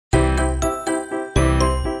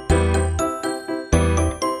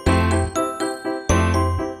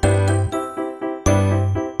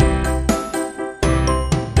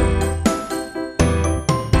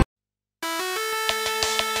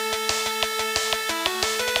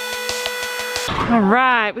All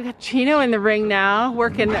right, we got Chino in the ring now,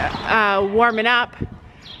 working, warming up.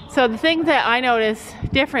 So the thing that I notice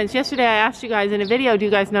difference, yesterday I asked you guys in a video, do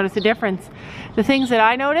you guys notice a difference? The things that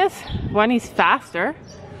I notice, one, he's faster.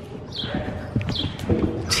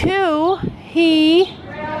 Two, he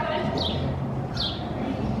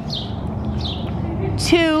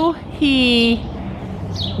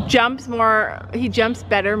jumps more, he jumps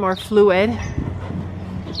better, more fluid.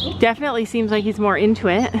 Definitely seems like he's more into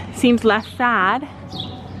it. Seems less sad.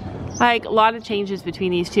 Like, a lot of changes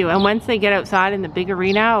between these two. And once they get outside in the big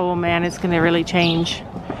arena, oh man, it's gonna really change.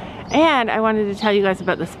 And I wanted to tell you guys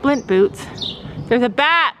about the splint boots. There's a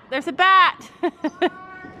bat! There's a bat!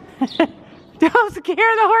 Don't scare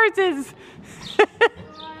the horses!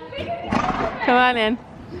 Come on in.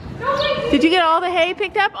 Did you get all the hay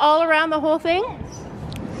picked up all around the whole thing?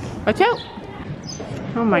 Watch out.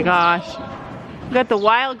 Oh my gosh. We got the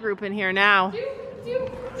wild group in here now.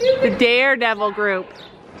 The daredevil group.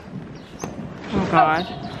 Oh gosh.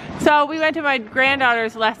 So we went to my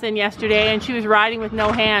granddaughter's lesson yesterday and she was riding with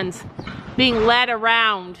no hands, being led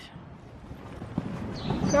around.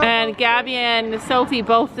 And Gabby and Sophie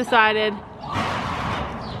both decided.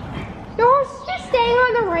 The horse is just staying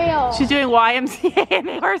on the rail. She's doing YMCA and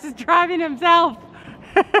the horse is driving himself.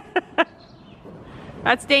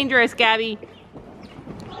 That's dangerous, Gabby.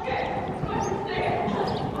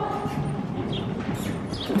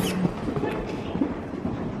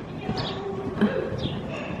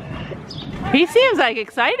 He seems like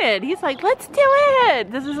excited. He's like, let's do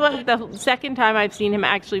it. This is what the second time I've seen him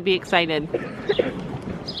actually be excited.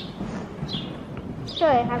 So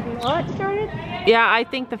have you not started? Yeah, I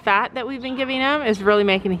think the fat that we've been giving him is really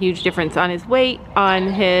making a huge difference on his weight,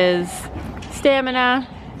 on his stamina.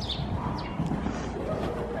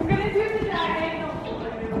 I'm gonna do the diagonal.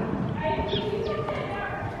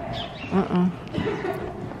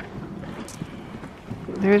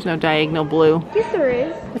 There is no diagonal blue. Yes, there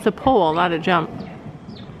is. It's a pole, not a jump.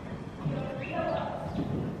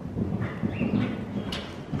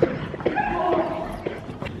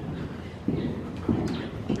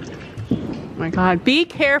 Oh my God, be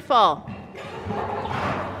careful.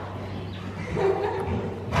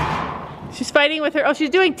 She's fighting with her, oh,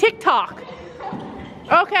 she's doing TikTok.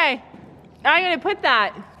 Okay, I'm gonna put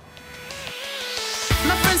that.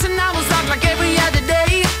 My friends and I will talk like every other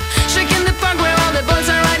day, shaking the park where all the boys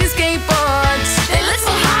are riding skateboards. They look so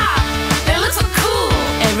hot, they look so cool.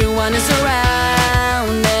 Everyone is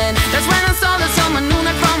around, and that's when I saw that someone knew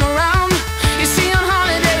that from around. You see on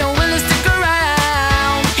holiday, or will he stick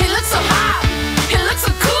around? He looks so hot, he looks so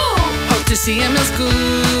cool. Hope to see him in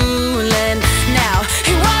school, and now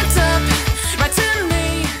he walks up right to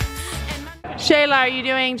me. Shayla, are you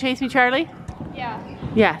doing Chase Me Charlie? Yeah.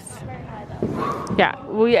 Yes. Yeah,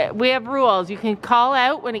 we have rules. You can call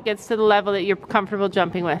out when it gets to the level that you're comfortable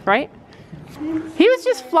jumping with, right? He was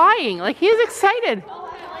just flying, like he was excited.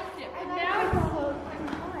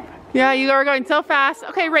 Yeah, you are going so fast.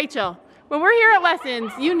 Okay, Rachel, when we're here at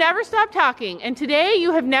lessons, you never stop talking, and today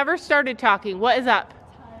you have never started talking. What is up?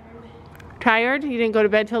 Tired? You didn't go to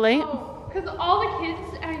bed till late? Oh, because all the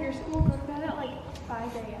kids at your school go to bed at like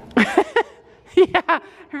 5 a.m. Yeah,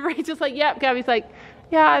 Rachel's like, yep. Gabby's like,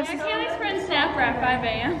 yeah. I can't friend Snapper at 5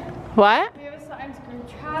 a.m. What? We have a science group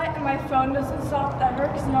chat and my phone doesn't stop ever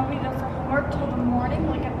because nobody does their homework till the morning,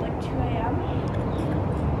 like at like 2 a.m.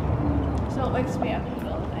 So it wakes me up in the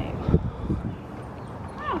middle of the night.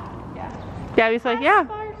 Oh, yeah. Gabby's like, yeah.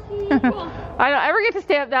 I don't ever get to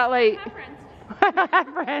stay up that late. I don't have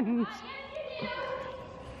friends.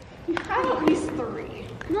 I have at least 3.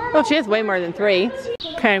 Oh, she has way more than 3.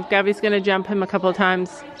 Okay, Gabby's gonna jump him a couple of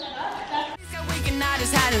times.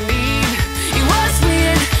 It was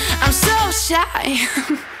weird, I'm so shy.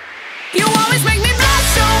 You always make me blush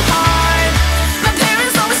so hard. My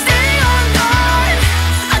parents always stay on guard.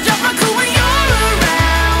 I drop my cool when you're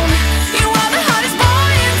around. You are the hottest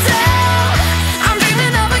boy in town. I'm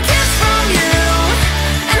dreaming of a kiss from you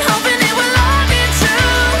and hoping it will all be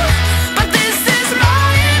true. But this is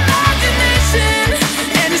my imagination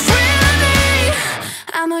and it's really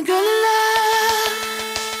I'm a girl of love.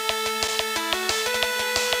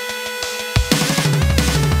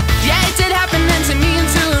 To me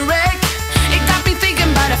into a wreck. It got me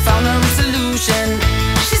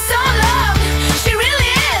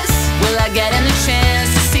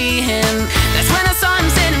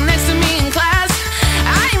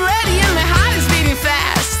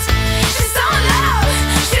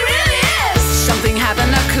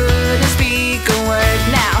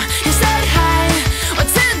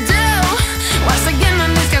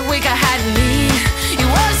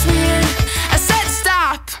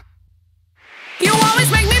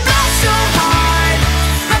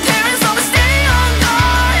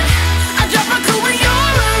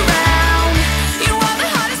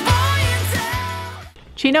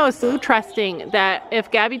Chino is so trusting that if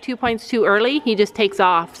Gabby 2 points too early, he just takes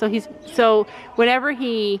off. So whenever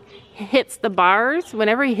he hits the bars,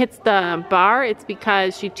 whenever he hits the bar, it's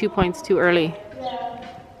because she 2 points too early.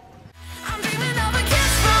 I'm dreaming of a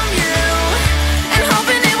kiss from you and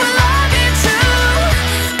hoping it will all be true.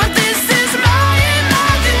 But this is my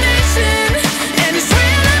imagination and it's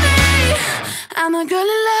real to me. I'm a girl in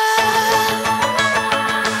love.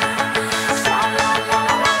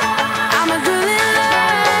 I'm a girl in love.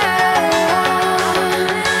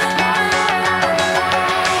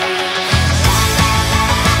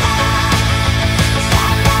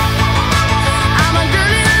 I'm a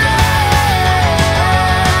girl in love.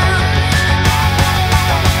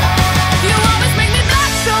 You always make me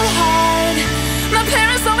blush so hard. My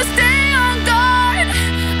parents always stay on guard.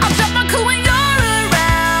 I'll drop my cool when you're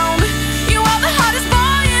around. You are the hottest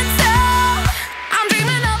boy in town. I'm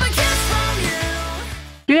dreaming of a kiss from you.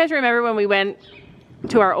 Do you guys remember when we went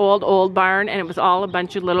to our old barn and it was all a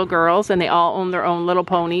bunch of little girls and they all owned their own little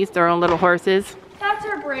ponies, their own little horses? That's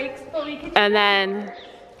our breaks, but we could. And then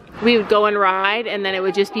we would go and ride and then it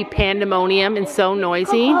would just be pandemonium and so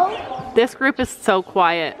noisy. This group is so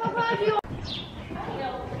quiet.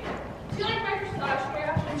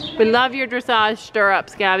 We love your dressage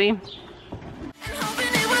stirrups, Gabby. And hoping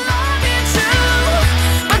it will all be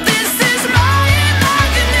true. But this is my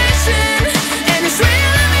imagination and it's real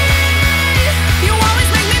to me. You always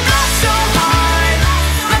make me blush so hard.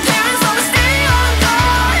 My parents always stay on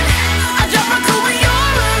guard. I drop my cool when you're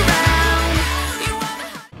around. You are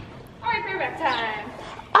the Alright, bareback time.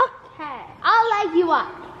 Okay, I'll light you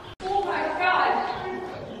up. Oh my god.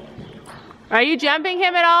 Are you jumping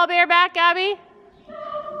him at all, Bareback, Gabby?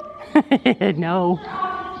 No.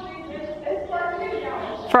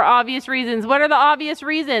 For obvious reasons. What are the obvious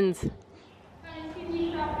reasons?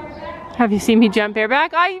 Have you seen me jump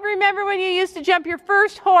Bareback? I remember when you used to jump your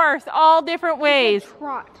first horse all different ways.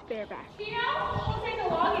 Trot bareback. You know, we'll take a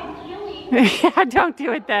log and kill me. Yeah, don't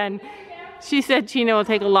do it then. She said Chino will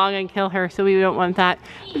take along and kill her, so we don't want that.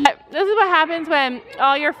 But this is what happens when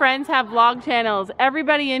all your friends have vlog channels.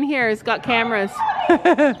 Everybody in here has got cameras.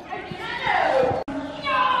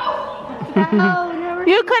 Oh, never.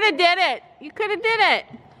 You could have did it. You could have did it.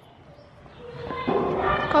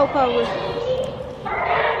 Coco was.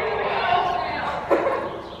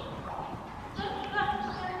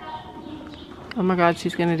 Oh my God,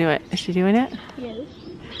 she's gonna do it. Is she doing it? Yes.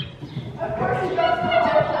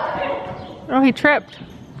 Oh, he tripped.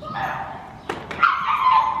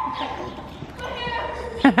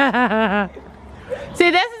 See,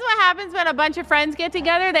 this is what happens when a bunch of friends get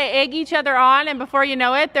together. They egg each other on, and before you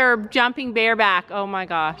know it, they're jumping bareback. Oh my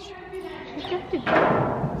gosh.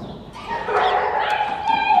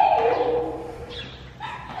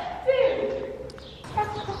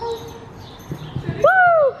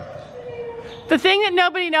 Woo! The thing that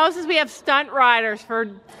nobody knows is we have stunt riders for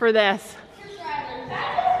this.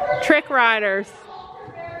 Trick riders.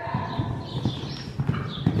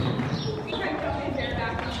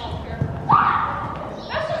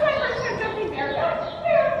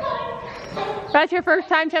 That's your first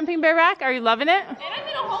time jumping bareback? Are you loving it? And I'm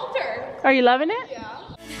in a halter. Are you loving it? Yeah.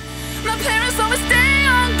 My parents always stay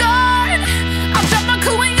on guard. I'll drop my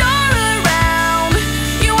cool when you're around.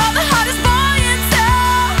 You are the hottest boy in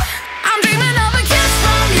town. I'm dreaming of a kiss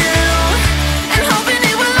from you and hoping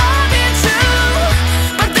it will all be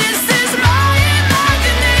true. But this is my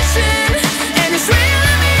imagination and it's real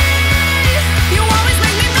to me. You always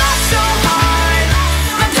make me blush so hard.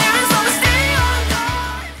 My parents always stay on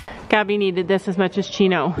guard. Gabby needed this as much as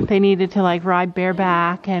Chino. They needed to like ride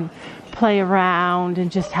bareback and play around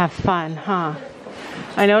and just have fun, huh?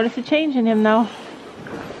 I noticed a change in him though.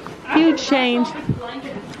 Huge change.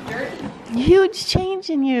 Huge change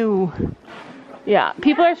in you. Yeah,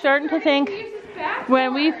 people are starting to think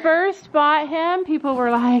when we first bought him, people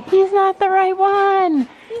were like, he's not the right one.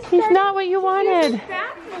 He's not what you wanted.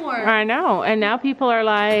 I know, and now people are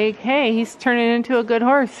like, hey, he's turning into a good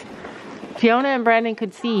horse. Fiona and Brandon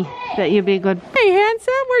could see that you'd be good. Hey,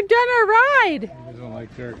 handsome, we're done our ride. He doesn't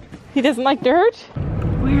like dirt. He doesn't like dirt?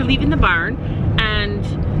 We were leaving the barn and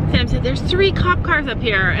Sam said, there's 3 cop cars up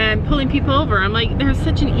here and pulling people over. I'm like, there's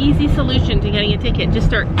such an easy solution to getting a ticket. Just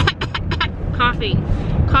start coughing.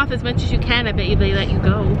 Cough as much as you can. I bet you they let you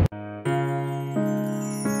go.